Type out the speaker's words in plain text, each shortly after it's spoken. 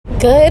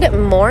Good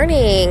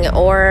morning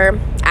or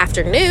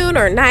afternoon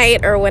or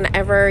night or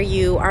whenever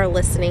you are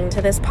listening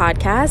to this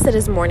podcast. It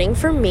is morning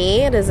for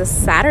me. It is a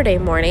Saturday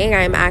morning.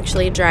 I'm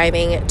actually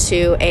driving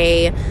to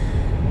a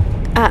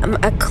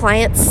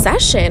client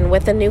session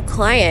with a new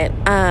client.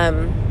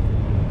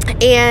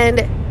 And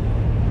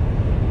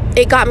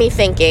it got me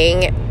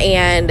thinking,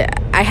 and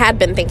I had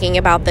been thinking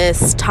about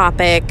this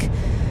topic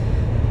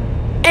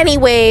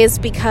anyways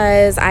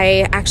because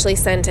I actually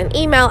sent an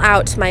email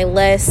out to my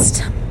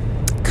list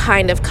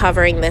kind of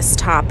covering this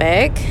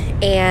topic,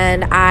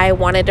 and I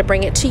wanted to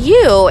bring it to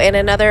you in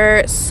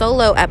another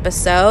solo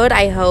episode.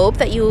 I hope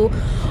that you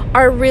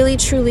are really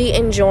truly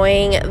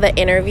enjoying the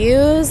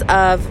interviews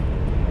of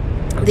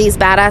these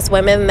badass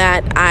women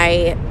that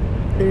I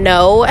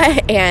know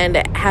and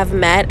have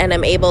met and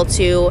am able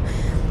to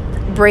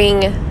bring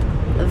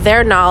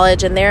their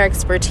knowledge and their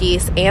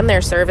expertise and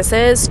their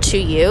services to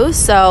you.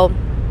 So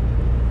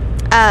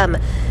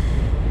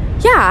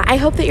yeah, I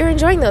hope that you're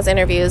enjoying those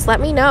interviews.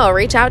 Let me know.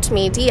 Reach out to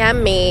me.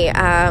 DM me.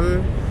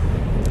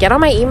 Get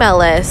on my email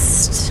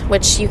list,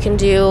 which you can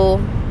do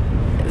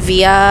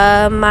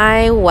via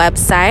my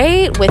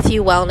website,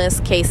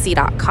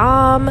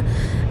 withyouwellnesskc.com.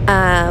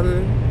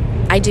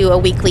 I do a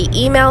weekly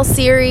email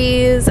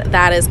series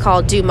that is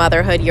called Do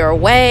Motherhood Your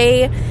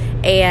Way.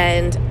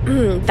 And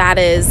that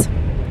is,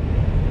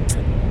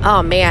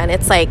 oh man,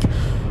 it's like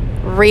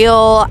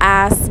real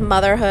ass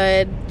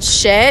motherhood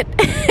shit.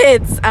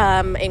 It's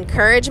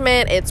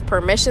encouragement, it's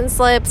permission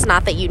slips,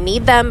 not that you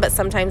need them, but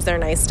sometimes they're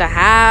nice to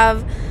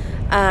have.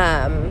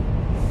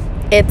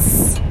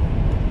 It's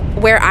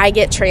where I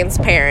get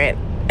transparent.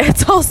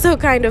 It's also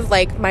kind of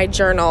like my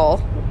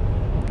journal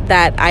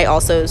that I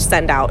also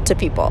send out to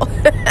people.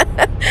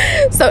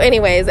 So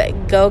anyways,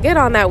 go get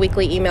on that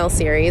weekly email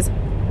series.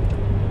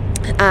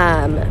 Be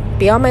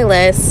on my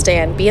list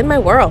and be in my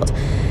world.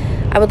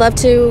 I would love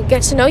to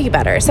get to know you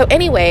better. So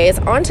anyways,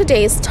 on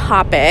today's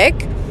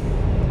topic,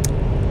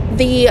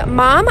 the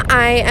mom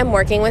I am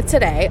working with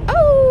today,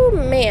 oh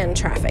man,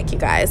 traffic, you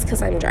guys,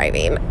 because I'm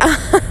driving,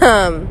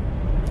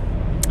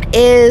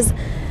 is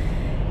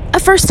a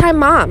first-time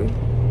mom.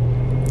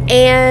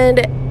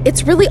 And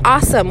it's really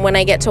awesome when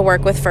I get to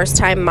work with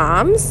first-time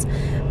moms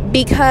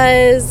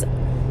because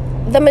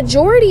the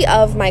majority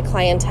of my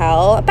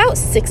clientele, about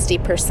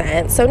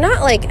 60%, so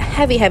not like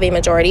heavy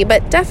majority,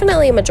 but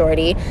definitely a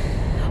majority,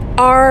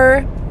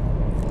 are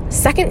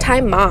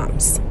second-time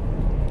moms.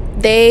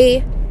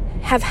 They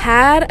have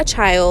had a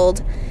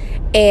child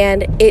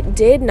and it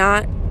did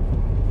not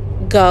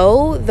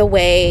go the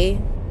way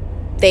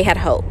they had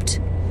hoped.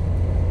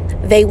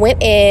 They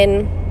went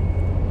in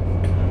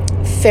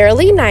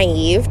fairly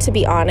naive, to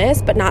be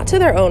honest, but not to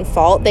their own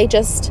fault. They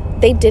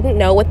didn't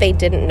know what they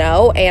didn't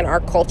know, and our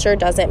culture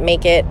doesn't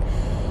make it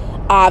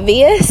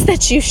obvious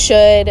that you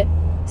should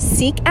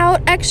seek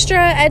out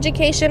extra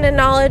education and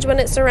knowledge when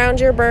it surrounds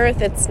your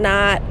birth. It's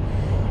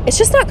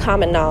just not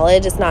common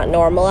knowledge. It's not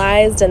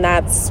normalized, and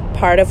that's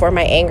part of where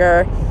my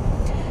anger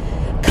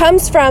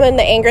comes from, and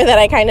the anger that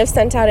I kind of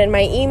sent out in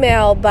my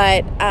email.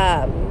 But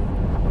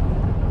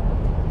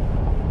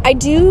I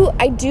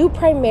do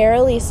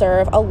primarily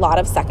serve a lot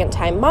of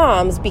second-time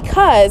moms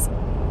because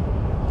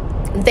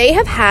they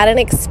have had an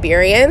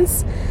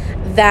experience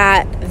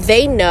that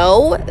they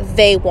know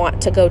they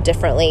want to go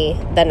differently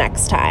the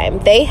next time.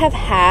 They have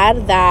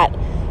had that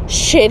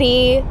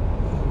shitty,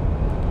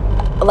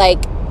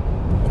 like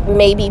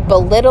maybe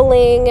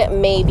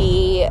belittling,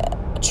 maybe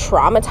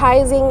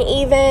traumatizing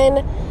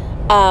even,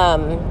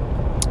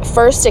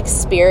 first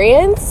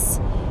experience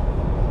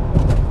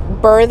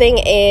birthing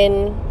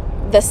in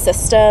the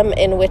system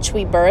in which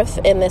we birth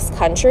in this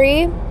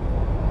country.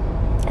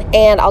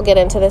 And I'll get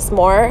into this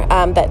more,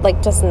 that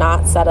like does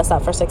not set us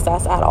up for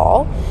success at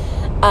all.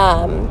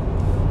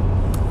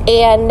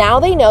 And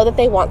now they know that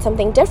they want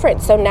something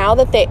different. So now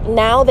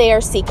they are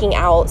seeking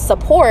out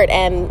support,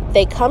 and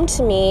they come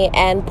to me,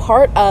 and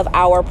part of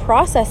our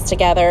process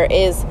together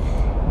is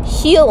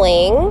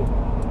healing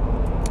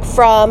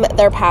from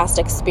their past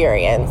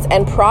experience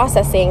and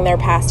processing their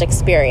past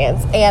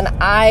experience. And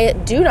I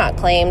do not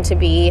claim to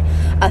be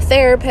a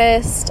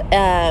therapist.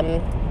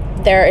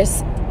 There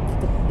is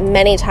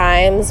many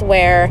times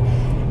where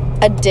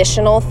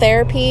additional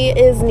therapy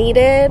is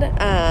needed.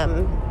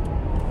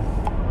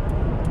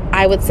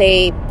 I would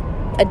say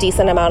a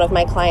decent amount of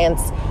my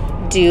clients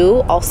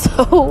do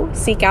also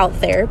seek out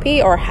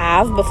therapy, or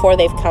have before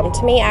they've come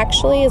to me,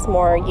 actually, is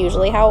more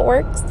usually how it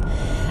works.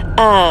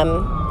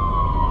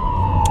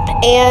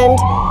 And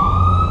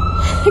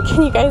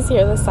can you guys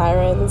hear the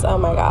sirens? Oh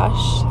my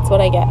gosh, that's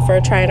what I get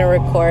for trying to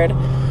record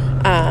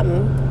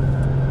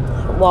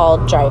while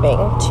driving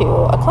to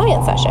a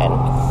client session.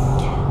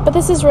 But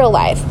this is real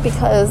life,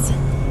 because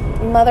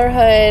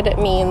motherhood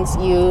means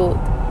you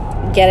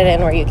get it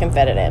in where you can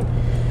fit it in.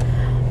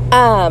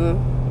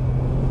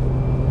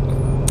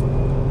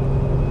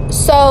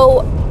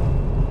 So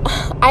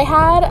I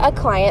had a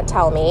client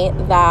tell me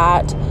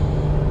that,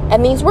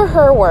 and these were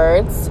her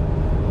words,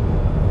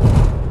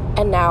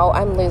 and now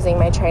I'm losing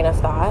my train of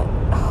thought.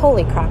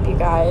 Holy crap, you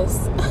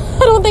guys.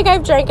 don't think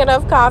I've drank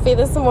enough coffee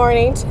this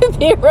morning to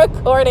be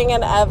recording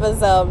an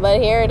episode,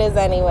 but here it is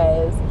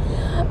anyways.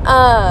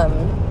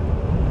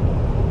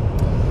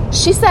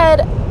 She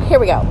said, here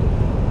we go.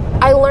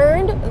 I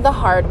learned the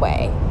hard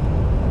way.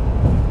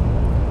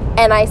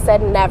 And I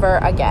said never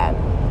again.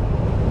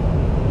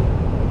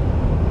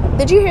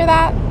 Did you hear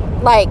that?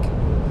 Like,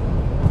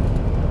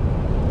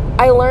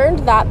 I learned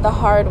that the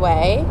hard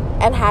way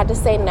and had to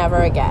say never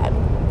again.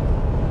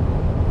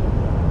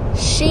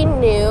 She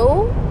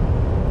knew,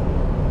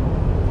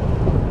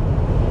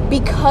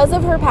 because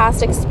of her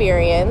past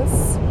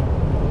experience,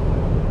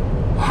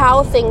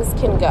 how things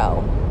can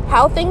go.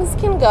 How things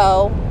can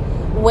go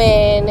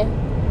when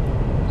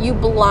you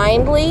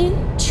blindly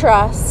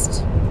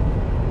trust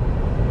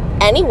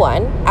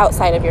anyone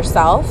outside of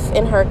yourself,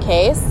 in her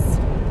case,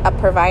 a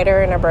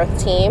provider in a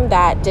birth team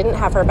that didn't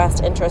have her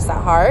best interests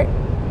at heart.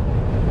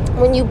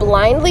 When you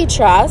blindly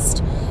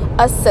trust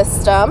a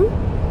system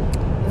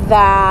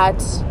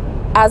that,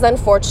 as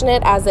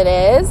unfortunate as it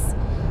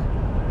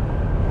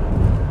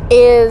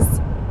is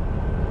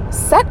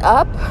set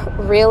up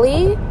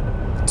really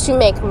to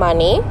make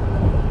money,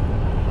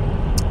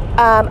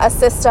 a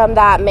system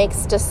that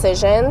makes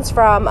decisions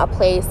from a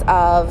place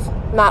of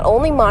not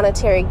only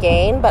monetary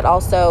gain, but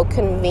also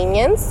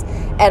convenience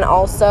and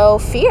also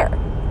fear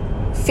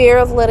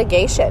of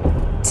litigation,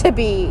 to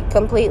be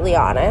completely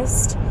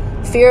honest,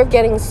 fear of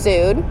getting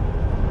sued.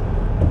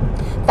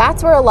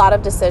 That's where a lot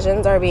of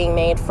decisions are being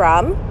made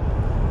from.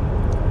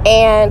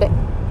 And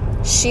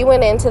she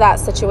went into that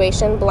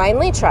situation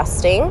blindly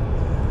trusting,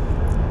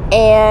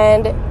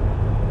 and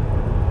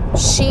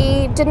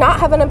she did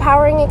not have an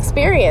empowering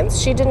experience.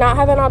 She did not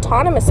have an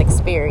autonomous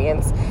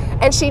experience.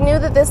 And she knew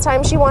that this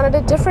time she wanted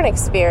a different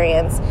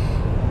experience.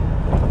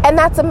 And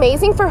that's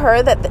amazing for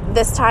her that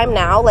this time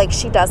now, like,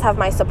 she does have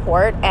my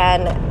support,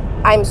 and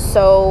I'm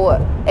so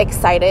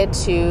excited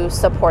to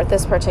support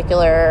this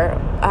particular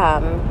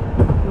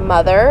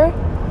mother.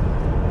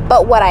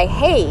 But what I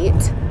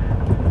hate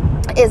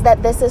is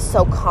that this is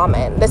so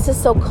common. This is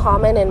so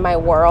common in my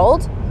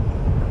world,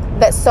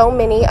 that so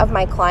many of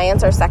my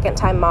clients are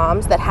second-time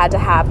moms that had to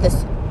have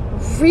this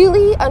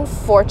really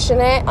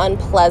unfortunate,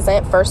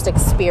 unpleasant first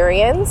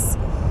experience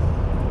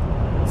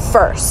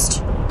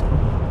first,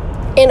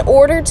 in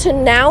order to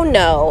now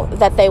know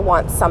that they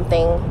want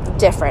something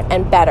different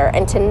and better,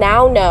 and to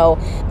now know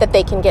that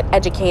they can get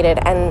educated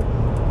and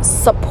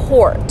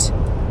support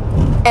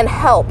and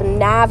help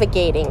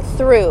navigating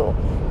through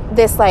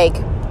this, like,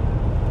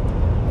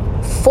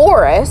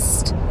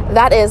 forest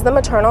that is the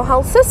maternal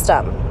health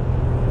system.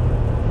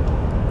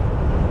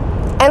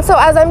 And so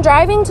as I'm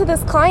driving to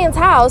this client's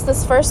house,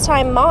 this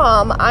first-time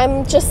mom,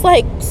 I'm just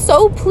like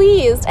so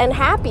pleased and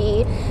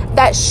happy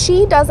that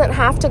she doesn't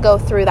have to go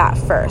through that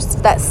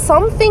first. That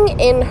something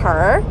in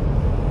her,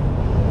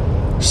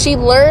 she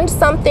learned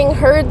something,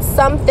 heard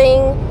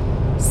something,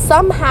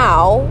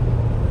 somehow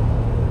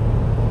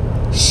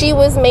she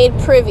was made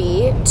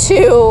privy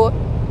to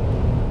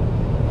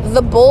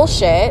the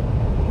bullshit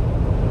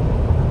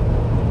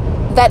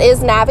that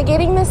is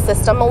navigating this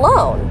system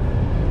alone.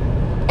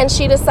 And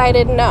she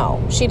decided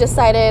no. She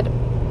decided,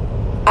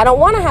 I don't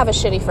want to have a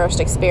shitty first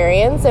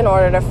experience in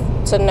order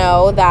to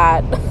know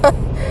that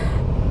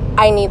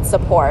I need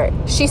support.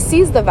 She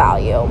sees the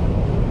value.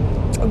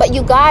 But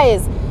you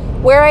guys,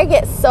 where I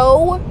get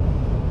so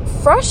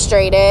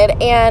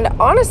frustrated and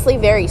honestly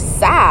very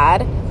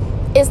sad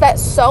is that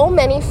so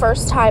many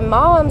first-time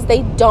moms,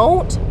 they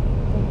don't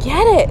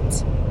get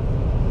it.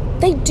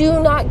 They do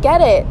not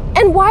get it.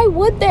 And why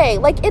would they?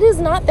 Like, it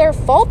is not their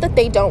fault that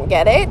they don't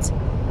get it.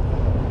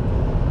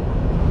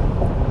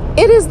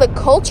 It is the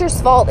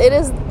culture's fault. It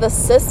is the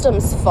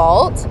system's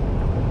fault.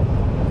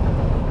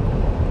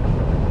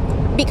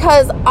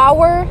 Because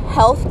our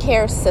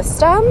healthcare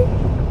system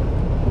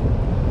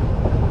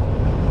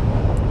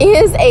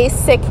is a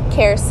sick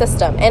care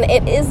system, and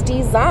it is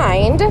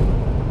designed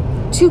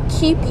to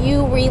keep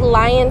you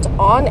reliant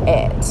on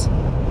it.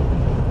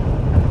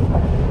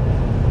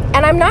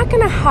 And I'm not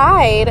going to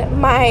hide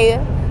my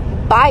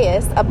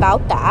bias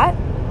about that.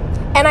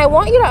 And I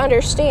want you to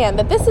understand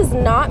that this is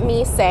not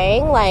me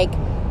saying, like,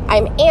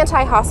 I'm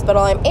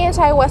anti-hospital, I'm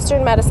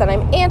anti-Western medicine,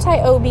 I'm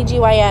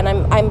anti-OBGYN,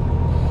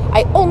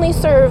 I only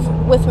serve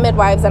with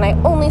midwives, and I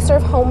only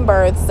serve home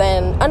births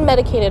and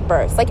unmedicated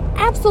births. Like,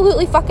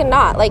 absolutely fucking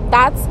not. Like,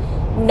 that's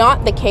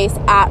not the case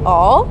at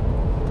all.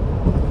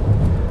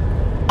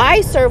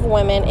 I serve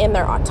women in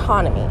their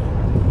autonomy.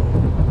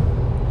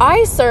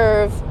 I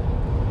serve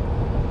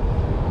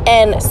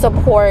and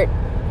support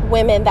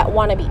women that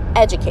want to be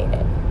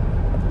educated.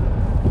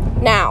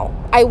 Now,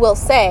 I will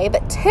say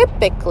that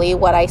typically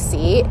what I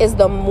see is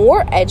the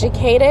more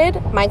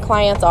educated my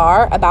clients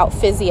are about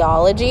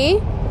physiology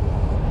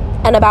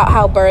and about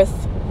how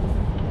birth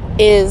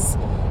is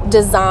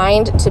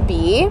designed to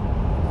be,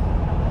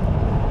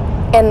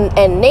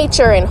 and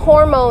nature and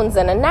hormones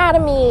and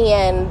anatomy,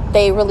 and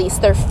they release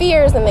their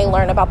fears and they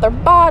learn about their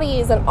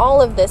bodies and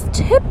all of this,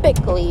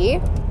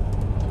 typically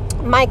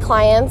my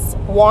clients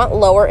want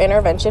lower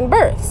intervention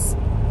births.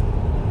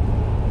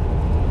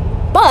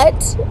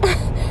 But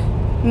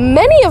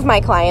Many of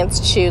my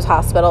clients choose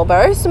hospital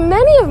births.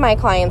 Many of my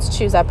clients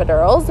choose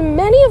epidurals.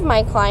 Many of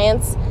my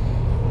clients,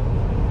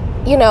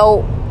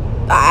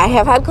 I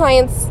have had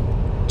clients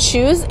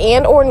choose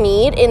and or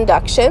need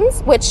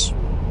inductions, which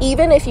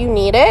even if you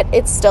need it,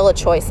 it's still a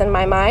choice in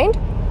my mind.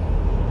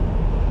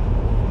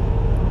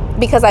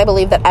 Because I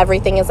believe that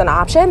everything is an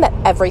option, that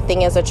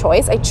everything is a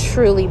choice. I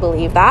truly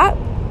believe that.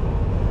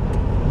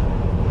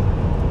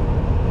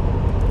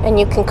 And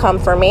you can come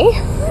for me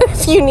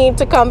if you need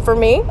to come for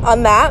me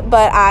on that,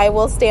 but I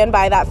will stand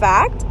by that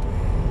fact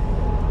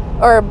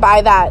or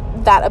by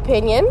that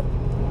opinion.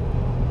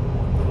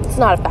 It's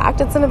not a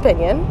fact, it's an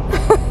opinion.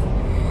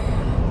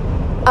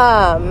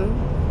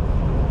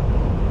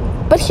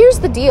 But here's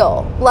the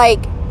deal.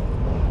 Like,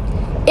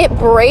 it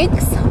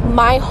breaks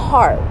my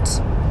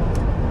heart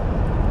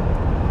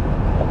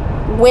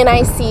when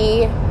I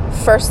see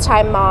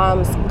first-time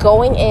moms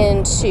going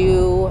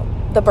into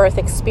the birth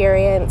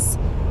experience.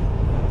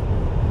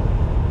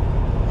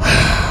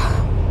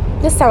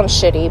 This sounds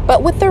shitty,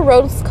 but with their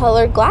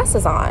rose-colored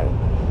glasses on.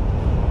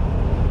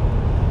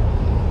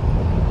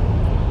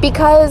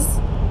 Because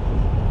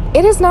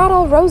it is not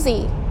all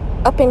rosy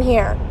up in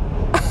here.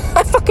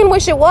 I fucking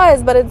wish it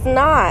was, but it's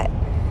not.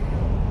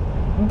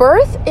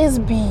 Birth is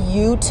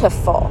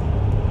beautiful.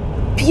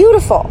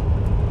 Beautiful.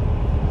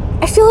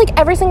 I feel like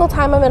every single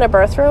time I'm in a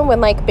birth room when,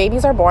 like,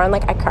 babies are born,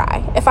 like, I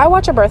cry. If I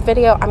watch a birth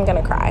video, I'm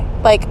gonna cry.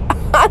 Like,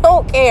 I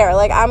don't care.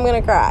 Like, I'm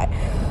gonna cry.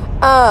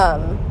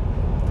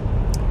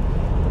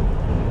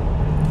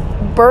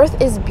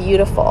 Birth is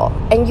beautiful,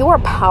 and you are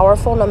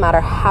powerful no matter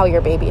how your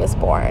baby is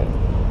born.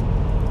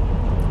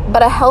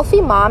 But a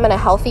healthy mom and a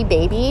healthy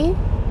baby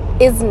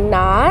is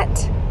not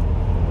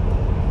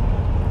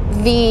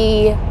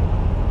the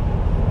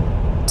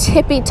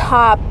tippy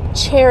top,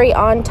 cherry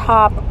on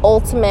top,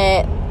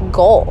 ultimate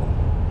goal.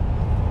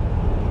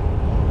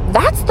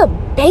 That's the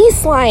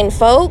baseline,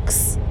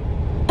 folks.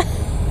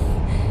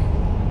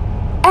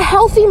 A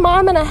healthy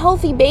mom and a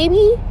healthy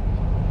baby,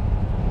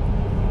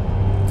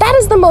 that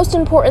is the most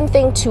important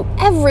thing to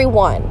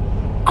everyone.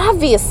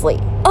 Obviously.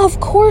 Of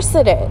course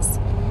it is.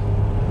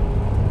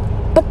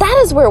 But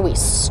that is where we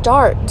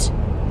start.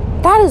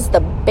 That is the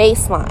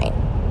baseline.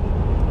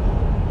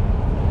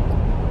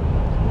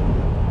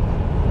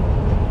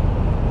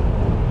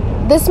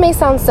 This may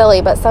sound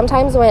silly, but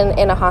sometimes when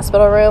in a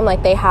hospital room,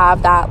 like, they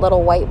have that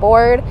little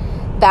whiteboard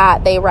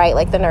that they write,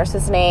 like, the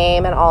nurse's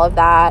name and all of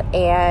that,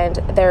 and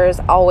there's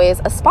always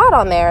a spot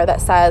on there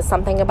that says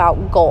something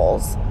about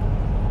goals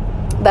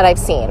that I've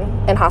seen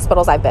in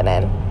hospitals I've been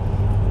in.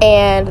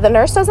 And the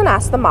nurse doesn't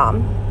ask the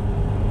mom.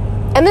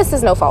 And this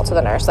is no fault to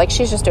the nurse. Like,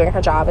 she's just doing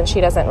her job and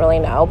she doesn't really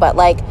know. But,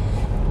 like,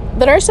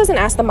 the nurse doesn't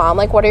ask the mom,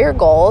 like, what are your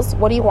goals?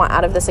 What do you want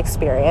out of this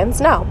experience?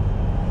 No.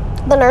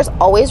 The nurse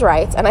always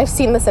writes, and I've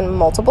seen this in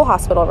multiple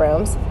hospital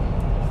rooms,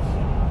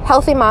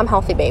 healthy mom,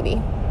 healthy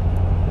baby.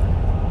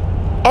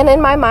 And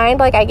in my mind,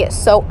 like, I get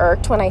so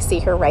irked when I see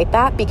her write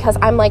that, because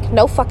I'm like,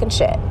 no fucking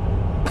shit.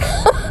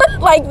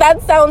 Like,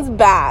 that sounds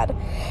bad.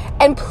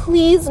 And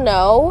please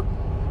know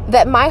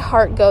that my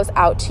heart goes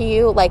out to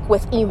you, like,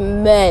 with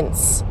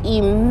immense,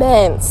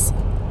 immense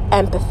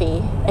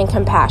empathy and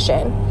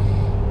compassion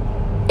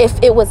if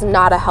it was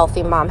not a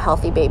healthy mom,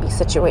 healthy baby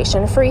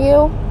situation for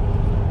you.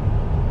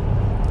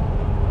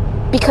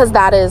 Because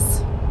that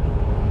is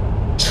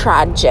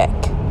tragic.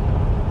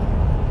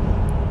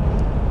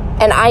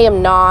 And I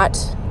am not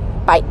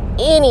by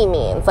any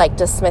means, like,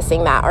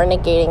 dismissing that or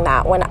negating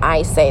that when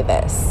I say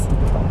this.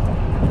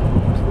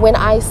 When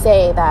I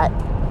say that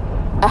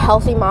a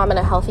healthy mom and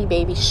a healthy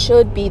baby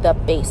should be the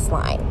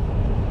baseline.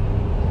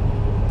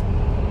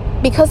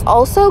 Because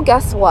also,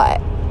 guess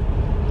what?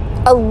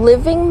 A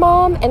living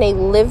mom and a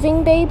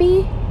living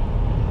baby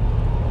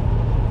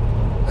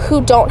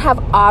who don't have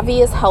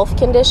obvious health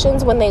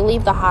conditions when they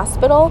leave the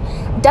hospital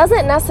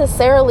doesn't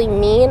necessarily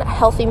mean a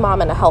healthy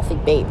mom and a healthy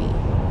baby.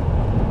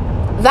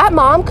 That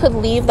mom could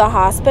leave the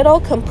hospital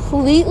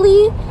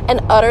completely and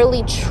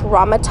utterly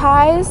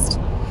traumatized,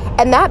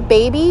 and that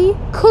baby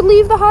could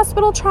leave the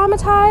hospital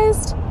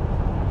traumatized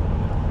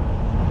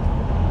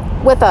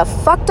with a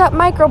fucked up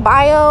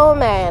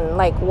microbiome and,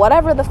 like,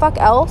 whatever the fuck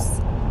else.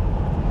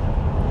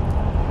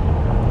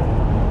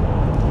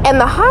 In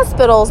the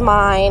hospital's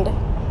mind,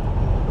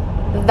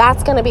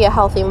 that's going to be a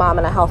healthy mom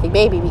and a healthy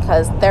baby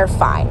because they're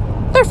fine.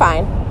 They're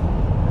fine.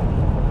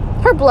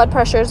 Her blood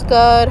pressure's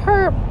good.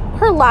 Her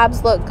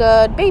labs look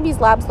good. Baby's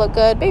labs look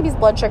good. Baby's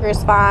blood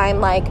sugar's fine.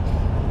 Like,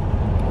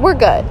 we're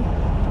good.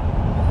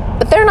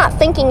 But they're not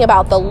thinking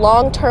about the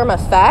long-term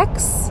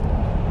effects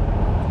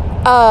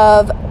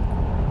of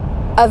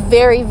a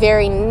very,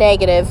 very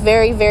negative,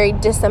 very, very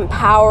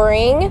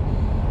disempowering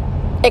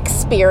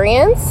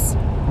experience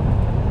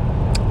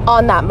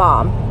on that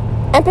mom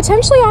and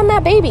potentially on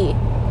that baby.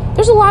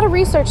 There's a lot of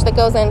research that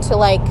goes into,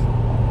 like,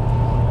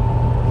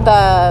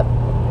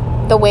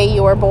 the way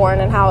you were born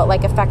and how it,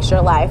 like, affects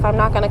your life. I'm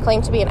not going to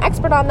claim to be an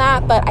expert on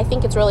that, but I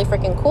think it's really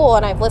freaking cool,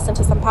 and I've listened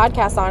to some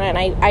podcasts on it, and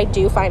I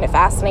do find it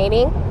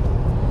fascinating.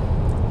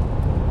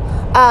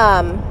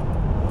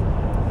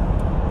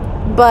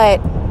 But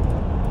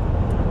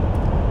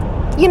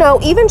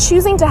even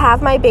choosing to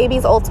have my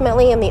babies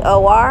ultimately in the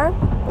OR,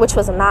 which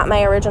was not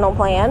my original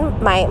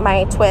plan,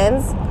 my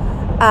twins,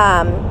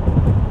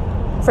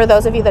 for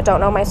those of you that don't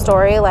know my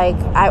story, like,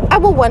 I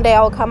will one day,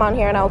 I will come on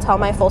here and I will tell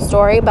my full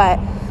story, but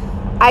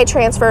I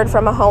transferred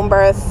from a home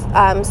birth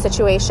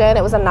situation.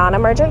 It was a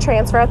non-emergent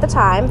transfer at the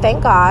time,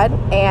 thank God,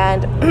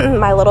 and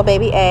my little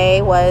baby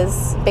A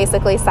was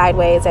basically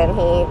sideways, and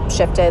he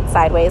shifted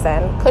sideways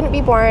and couldn't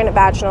be born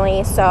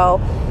vaginally,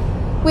 so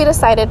we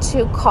decided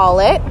to call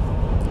it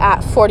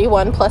at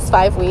 41 plus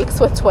 5 weeks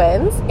with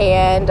twins,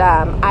 and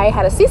I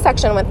had a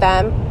C-section with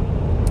them.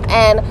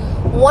 And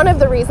one of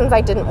the reasons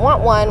I didn't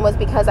want one was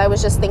because I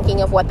was just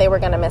thinking of what they were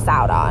going to miss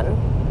out on.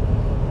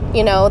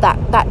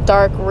 That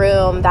dark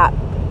room, that,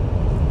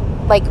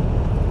 like,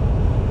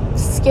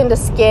 skin to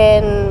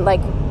skin, like,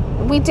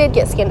 we did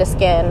get skin to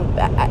skin,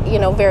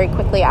 very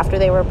quickly after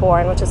they were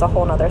born, which is a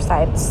whole nother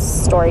side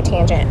story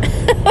tangent,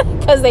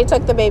 because they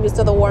took the babies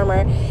to the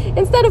warmer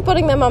instead of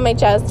putting them on my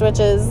chest, which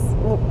is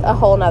a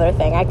whole nother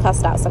thing. I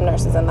cussed out some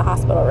nurses in the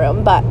hospital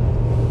room,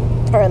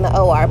 or in the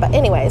OR, but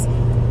anyways,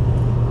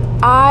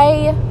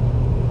 I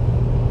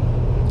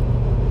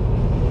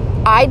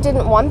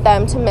didn't want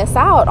them to miss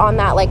out on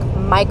that, like,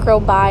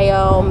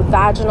 microbiome,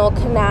 vaginal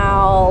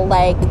canal,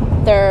 like,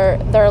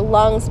 their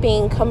lungs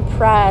being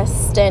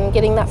compressed and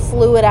getting that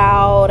fluid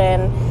out,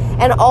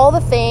 and all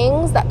the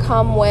things that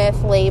come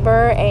with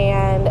labor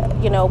and,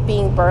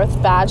 being birthed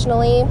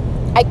vaginally.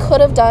 I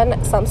could have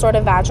done some sort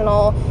of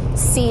vaginal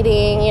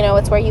seeding,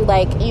 it's where you,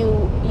 like,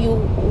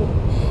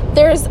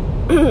 there's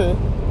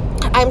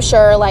I'm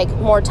sure, like,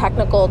 more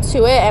technical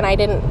to it, and I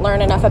didn't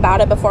learn enough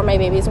about it before my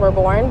babies were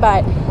born,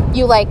 but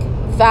you, like,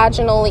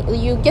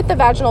 you get the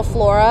vaginal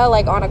flora,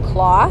 like, on a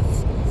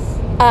cloth,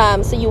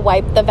 so you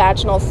wipe the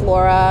vaginal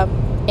flora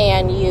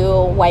and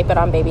you wipe it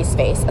on baby's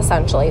face,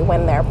 essentially,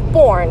 when they're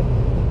born,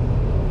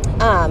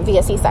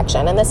 via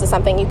C-section, and this is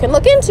something you can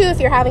look into if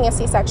you're having a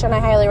C-section. I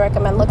highly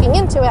recommend looking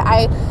into it.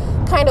 I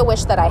kind of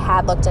wish that I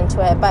had looked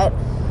into it, but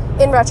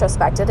in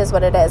retrospect, it is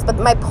what it is. But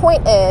my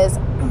point is,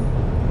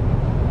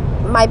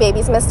 my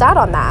babies missed out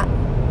on that.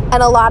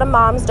 And a lot of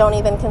moms don't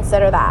even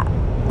consider that.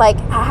 Like,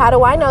 how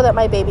do I know that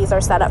my babies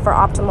are set up for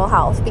optimal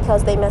health?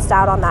 Because they missed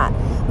out on that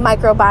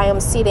microbiome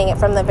seeding it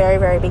from the very,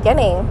 very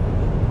beginning.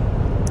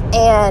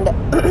 And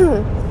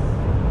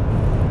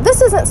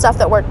this isn't stuff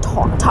that we're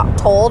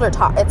told or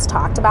it's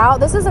talked about.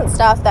 This isn't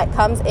stuff that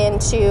comes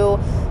into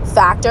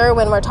factor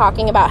when we're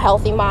talking about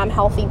healthy mom,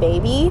 healthy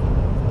baby.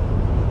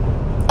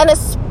 And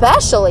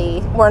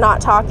especially, we're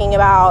not talking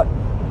about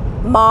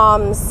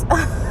mom's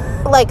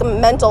like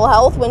mental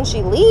health when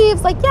she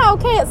leaves. Like, yeah,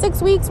 okay, at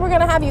 6 weeks we're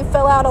gonna have you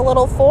fill out a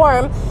little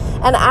form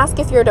and ask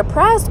if you're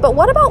depressed, but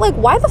what about, like,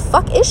 why the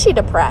fuck is she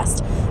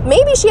depressed?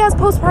 Maybe she has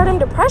postpartum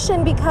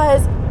depression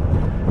because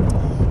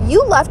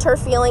you left her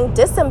feeling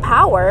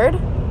disempowered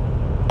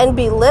and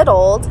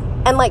belittled,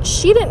 and, like,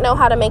 she didn't know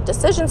how to make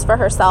decisions for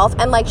herself,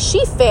 and, like,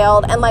 she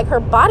failed, and, like, her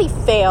body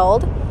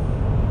failed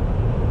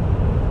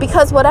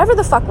because whatever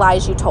the fuck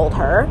lies you told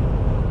her.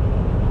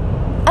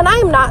 And I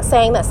am not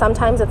saying that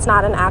sometimes it's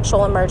not an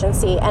actual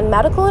emergency, and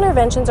medical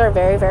interventions are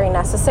very, very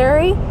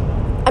necessary.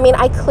 I mean,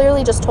 I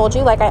clearly just told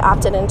you, like, I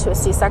opted into a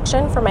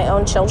C-section for my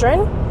own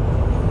children.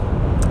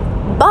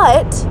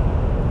 But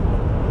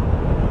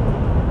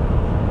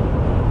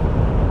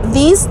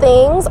these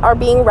things are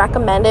being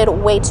recommended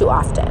way too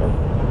often.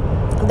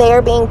 They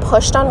are being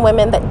pushed on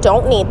women that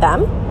don't need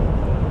them.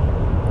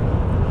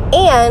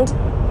 And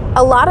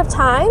a lot of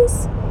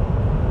times,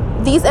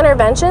 these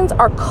interventions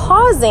are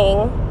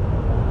causing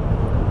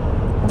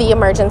the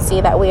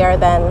emergency that we are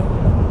then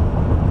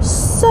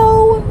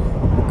so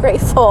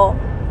grateful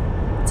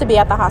to be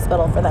at the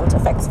hospital for them to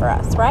fix for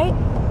us, right?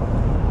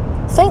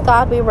 Thank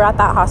God we were at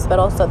that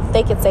hospital so that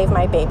they could save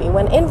my baby,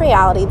 when in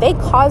reality, they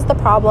caused the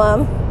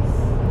problem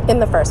in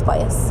the first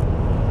place.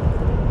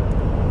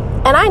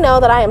 And I know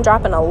that I am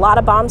dropping a lot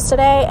of bombs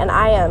today, and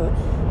I am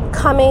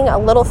coming a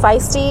little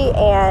feisty,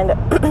 and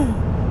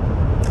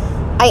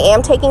I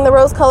am taking the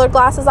rose-colored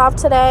glasses off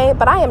today,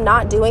 but I am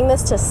not doing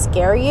this to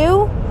scare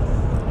you.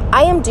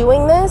 I am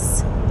doing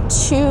this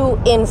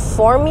to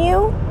inform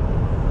you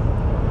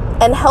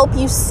and help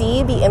you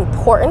see the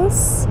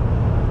importance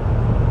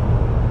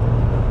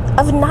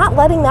of not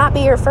letting that be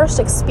your first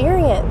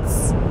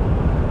experience.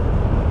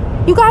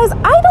 You guys,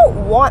 I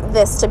don't want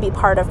this to be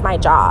part of my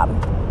job.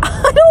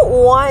 I don't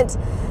want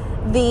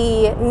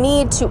the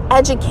need to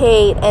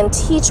educate and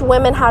teach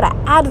women how to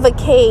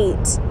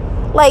advocate.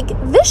 Like,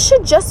 this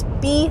should just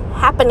be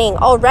happening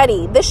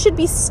already. This should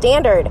be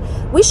standard.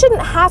 We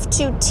shouldn't have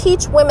to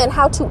teach women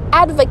how to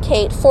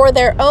advocate for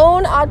their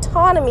own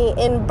autonomy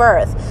in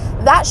birth.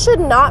 That should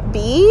not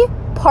be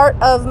part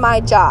of my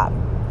job,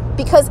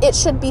 because it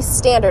should be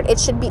standard. It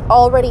should be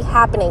already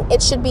happening.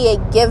 It should be a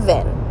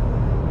given,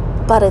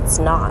 but it's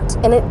not.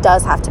 And it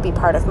does have to be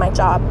part of my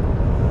job.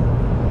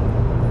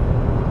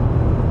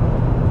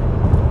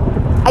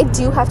 I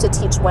do have to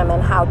teach women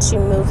how to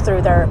move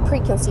through their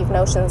preconceived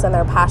notions and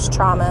their past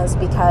traumas,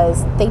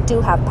 because they do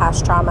have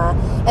past trauma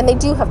and they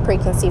do have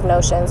preconceived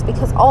notions,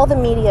 because all the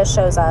media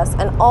shows us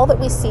and all that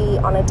we see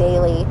on a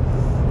daily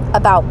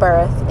about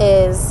birth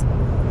is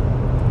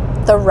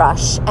the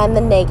rush and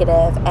the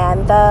negative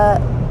and the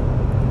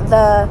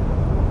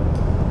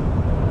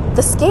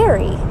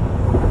scary.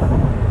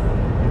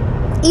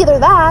 Either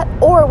that,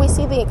 or we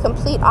see the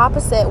complete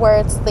opposite, where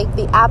it's like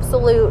the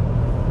absolute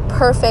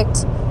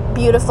perfect,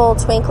 beautiful,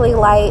 twinkly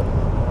light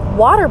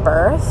water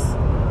birth,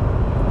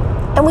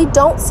 and we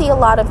don't see a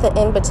lot of the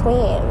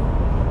in-between.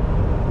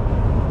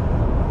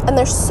 And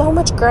there's so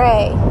much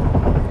gray.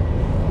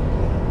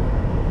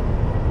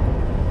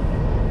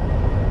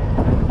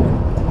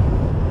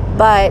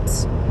 But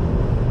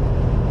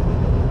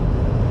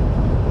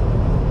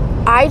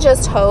I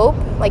just hope,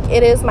 like,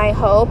 it is my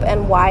hope,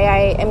 and why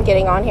I am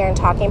getting on here and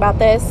talking about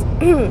this,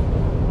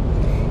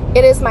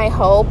 it is my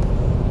hope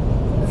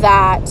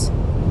that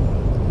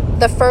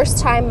the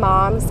first-time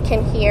moms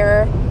can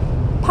hear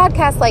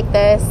podcasts like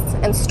this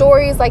and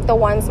stories like the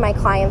ones my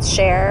clients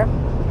share,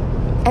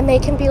 and they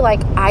can be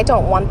like, I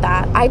don't want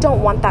that. I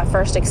don't want that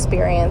first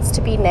experience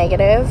to be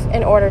negative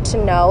in order to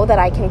know that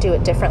I can do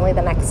it differently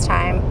the next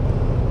time.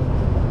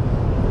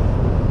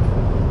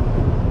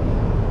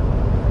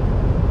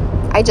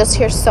 I just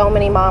hear so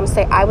many moms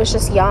say, I was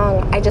just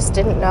young, I just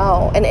didn't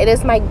know. And it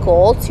is my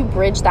goal to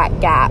bridge that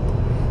gap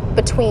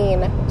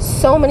between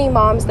so many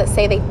moms that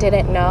say they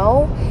didn't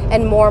know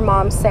and more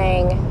moms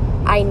saying,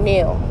 I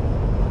knew.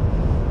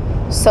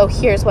 So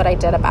here's what I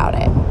did about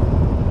it.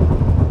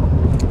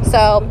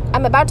 So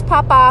I'm about to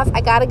pop off.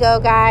 I gotta go,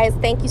 guys.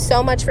 Thank you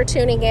so much for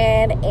tuning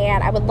in,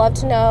 and I would love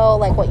to know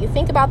like what you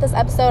think about this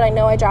episode. I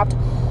know I dropped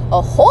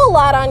a whole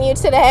lot on you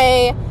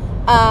today,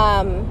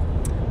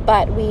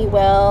 but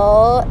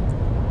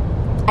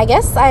I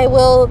guess I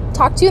will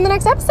talk to you in the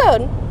next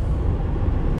episode.